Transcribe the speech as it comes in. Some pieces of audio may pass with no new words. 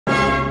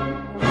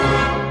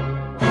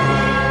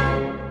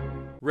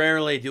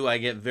Rarely do I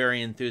get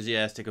very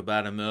enthusiastic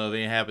about a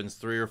movie. It happens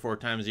 3 or 4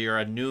 times a year,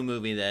 a new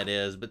movie that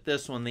is. But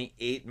this one, The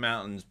Eight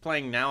Mountains,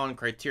 playing now on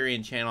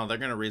Criterion Channel. They're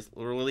going to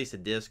release a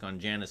disc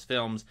on Janus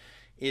Films.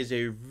 Is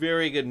a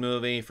very good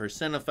movie for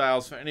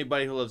cinephiles, for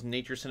anybody who loves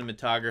nature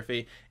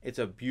cinematography. It's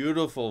a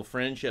beautiful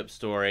friendship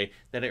story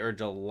that I urge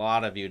a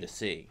lot of you to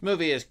see. The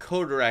movie is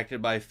co-directed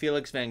by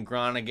Felix van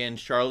Groningen,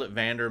 Charlotte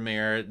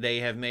Vandermeer. They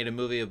have made a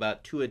movie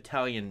about two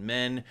Italian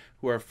men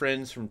who are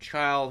friends from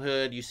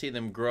childhood. You see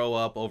them grow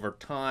up over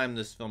time.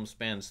 This film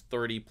spans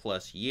 30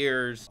 plus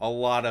years. A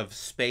lot of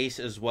space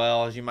as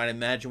well, as you might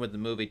imagine with the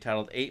movie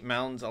titled Eight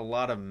Mountains. A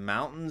lot of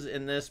mountains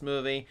in this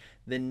movie.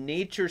 The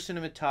nature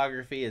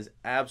cinematography is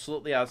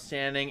absolutely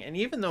outstanding, and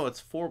even though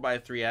it's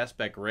 4:3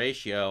 aspect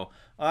ratio,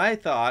 I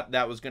thought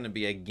that was going to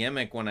be a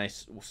gimmick when I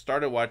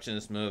started watching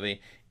this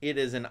movie. It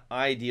is an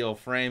ideal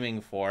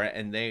framing for it,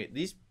 and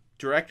these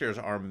directors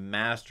are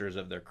masters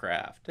of their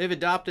craft. They've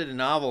adopted a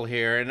novel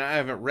here, and I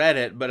haven't read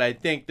it, but I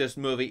think this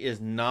movie is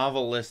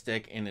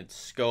novelistic in its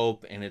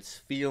scope, in its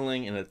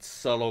feeling, in its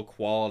subtle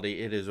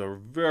quality. It is a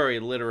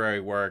very literary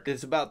work.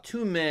 It's about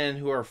two men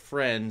who are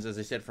friends, as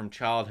I said, from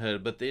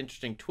childhood, but the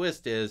interesting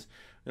twist is,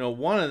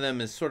 one of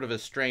them is sort of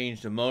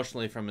estranged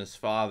emotionally from his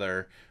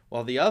father,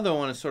 while the other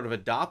one is sort of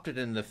adopted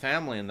into the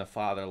family and the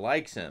father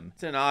likes him.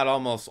 It's an odd,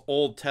 almost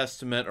Old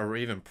Testament or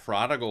even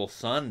prodigal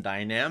son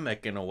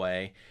dynamic in a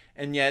way,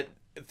 and yet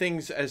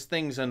as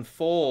things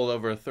unfold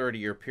over a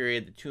 30-year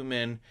period, the two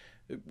men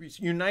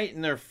unite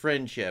in their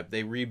friendship.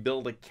 They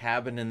rebuild a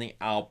cabin in the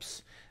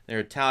Alps. They're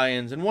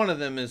Italians, and one of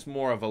them is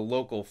more of a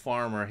local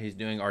farmer. He's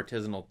doing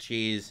artisanal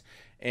cheese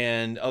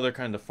and other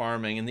kind of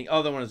farming, and the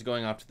other one is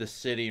going off to the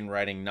city and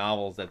writing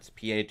novels. That's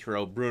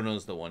Pietro.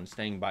 Bruno's the one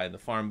staying by the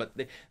farm, but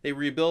they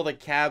rebuild a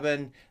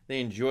cabin.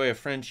 They enjoy a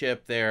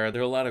friendship there.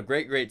 There are a lot of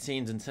great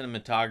scenes in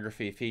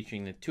cinematography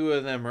featuring the two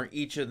of them, or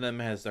each of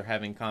them as they're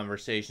having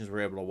conversations.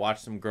 We're able to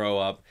watch them grow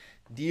up,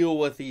 deal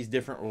with these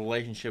different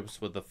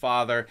relationships with the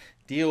father,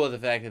 deal with the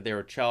fact that they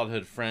were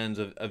childhood friends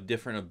of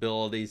different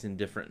abilities and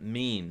different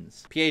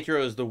means.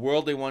 Pietro is the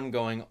worldly one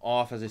going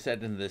off, as I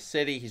said, into the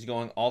city. He's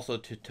going also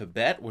to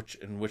Tibet,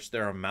 in which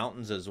there are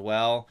mountains as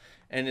well,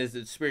 and is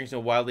experiencing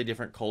a wildly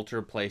different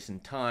culture, place,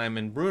 and time.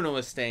 And Bruno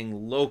is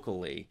staying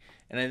locally.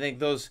 And I think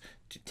those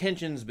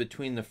tensions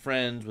between the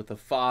friends, with the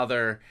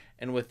father,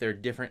 and with their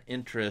different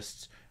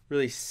interests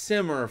really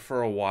simmer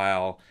for a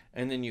while,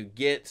 and then you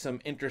get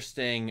some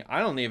interesting, I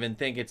don't even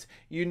think it's,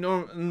 in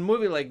a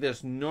movie like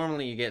this,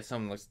 normally you get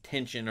some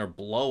tension or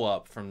blow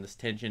up from this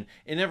tension.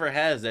 It never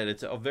has that.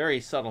 It's a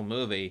very subtle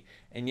movie,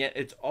 and yet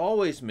it's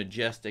always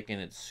majestic in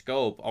its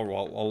scope, or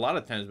a lot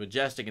of times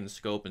majestic in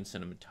scope and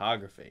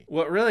cinematography.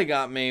 What really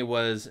got me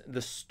was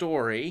the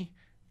story,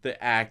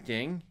 the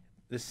acting,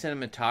 the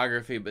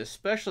cinematography, but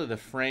especially the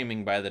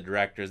framing by the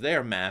directors. They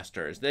are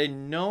masters. They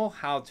know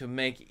how to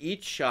make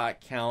each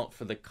shot count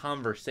for the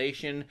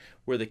conversation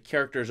where the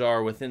characters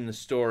are within the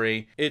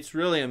story. It's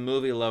really a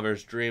movie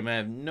lover's dream. I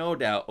have no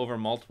doubt over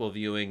multiple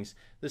viewings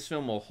this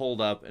film will hold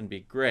up and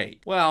be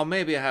great. Well,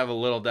 maybe I have a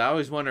little doubt. I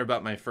always wonder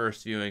about my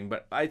first viewing,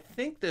 but I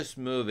think this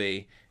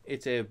movie,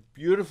 it's a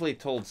beautifully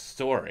told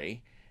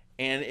story.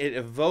 And it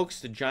evokes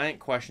the giant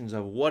questions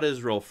of what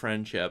is real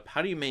friendship?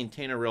 How do you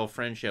maintain a real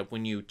friendship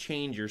when you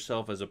change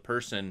yourself as a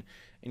person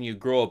and you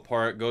grow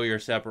apart, go your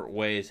separate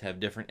ways,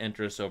 have different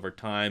interests over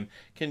time?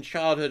 Can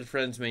childhood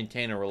friends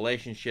maintain a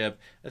relationship,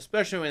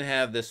 especially when they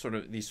have these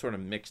sort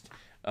of mixed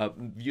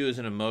views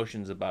and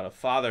emotions about a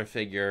father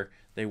figure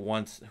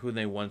who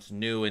they once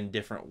knew in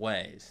different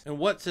ways? And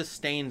what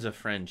sustains a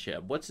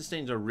friendship? What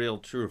sustains a real,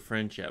 true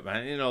friendship?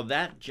 And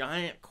that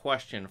giant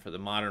question for the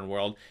modern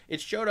world, it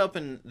showed up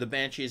in The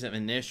Banshees of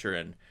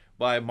Inisherin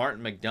by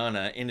Martin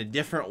McDonagh in a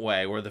different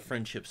way, where the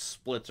friendship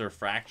splits or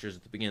fractures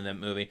at the beginning of that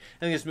movie. I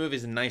think this movie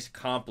is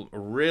a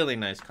really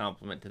nice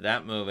compliment to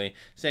that movie,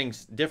 saying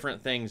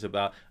different things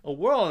about a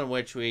world in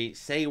which we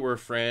say we're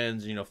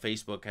friends.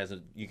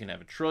 Facebook you can have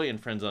 1 trillion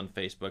friends on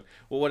Facebook.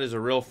 Well, what is a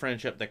real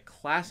friendship? The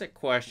classic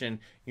question,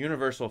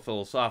 universal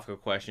philosophical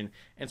question,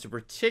 and it's a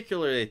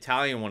particularly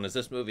Italian one, as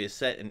this movie is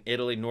set in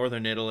Italy,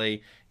 northern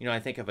Italy. I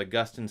think of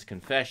Augustine's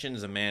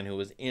Confessions, a man who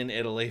was in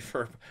Italy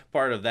for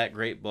part of that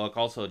great book.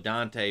 Also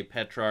Dante,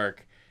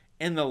 Petrarch,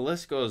 and the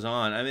list goes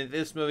on.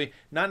 This movie,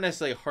 not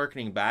necessarily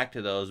hearkening back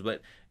to those,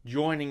 but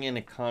joining in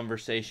a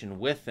conversation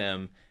with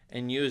them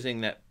and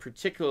using that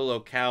particular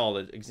locale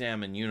to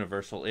examine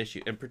universal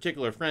issues, and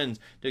particular friends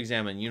to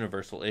examine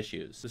universal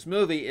issues. This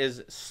movie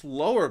is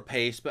slower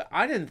paced, but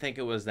I didn't think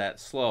it was that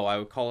slow. I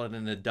would call it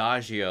an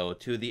adagio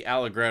to the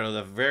allegretto,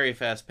 the very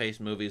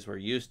fast-paced movies we're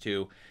used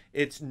to.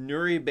 It's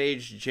Nuri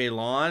Bilge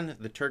Ceylan,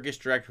 the Turkish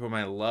director whom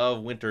I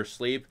love, Winter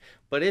Sleep,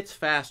 but it's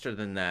faster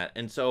than that.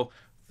 And so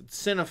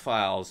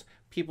cinephiles,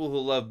 people who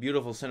love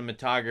beautiful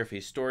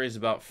cinematography, stories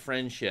about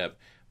friendship,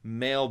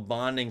 male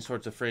bonding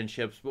sorts of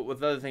friendships, but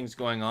with other things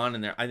going on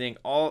in there, I think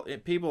all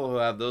people who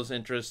have those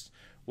interests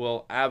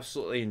will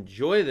absolutely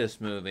enjoy this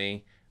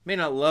movie. May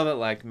not love it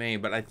like me,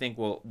 but I think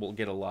we'll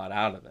get a lot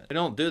out of it. I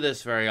don't do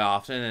this very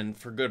often, and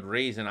for good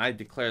reason. I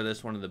declare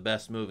this one of the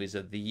best movies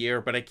of the year,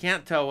 but I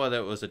can't tell whether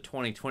it was a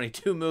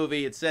 2022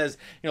 movie. It says,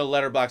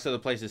 Letterboxd, other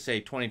places say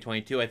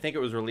 2022. I think it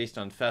was released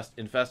on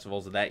in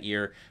festivals of that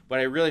year, but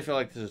I really feel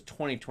like this is a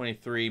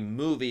 2023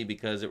 movie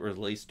because it was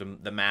released to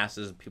the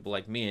masses, people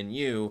like me and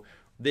you,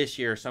 this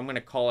year, so I'm going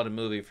to call it a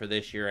movie for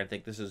this year. I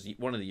think this is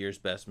one of the year's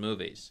best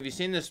movies. Have you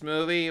seen this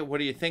movie? What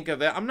do you think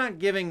of it? I'm not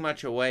giving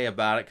much away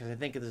about it because I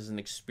think it is an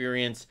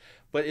experience,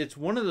 but it's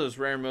one of those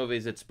rare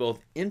movies that's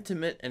both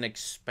intimate and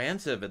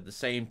expansive at the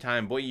same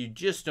time. Boy, you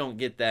just don't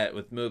get that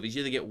with movies.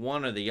 You either get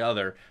one or the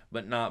other,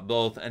 but not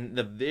both. And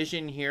the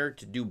vision here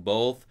to do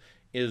both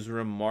is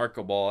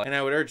remarkable, and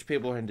I would urge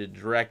people into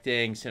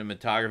directing,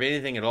 cinematography,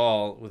 anything at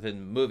all within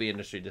the movie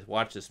industry to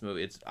watch this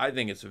movie. I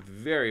think it's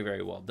very,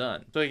 very well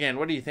done. So again,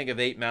 what do you think of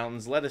Eight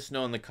Mountains? Let us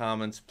know in the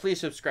comments. Please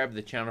subscribe to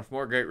the channel for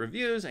more great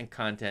reviews and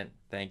content.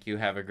 Thank you.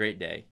 Have a great day.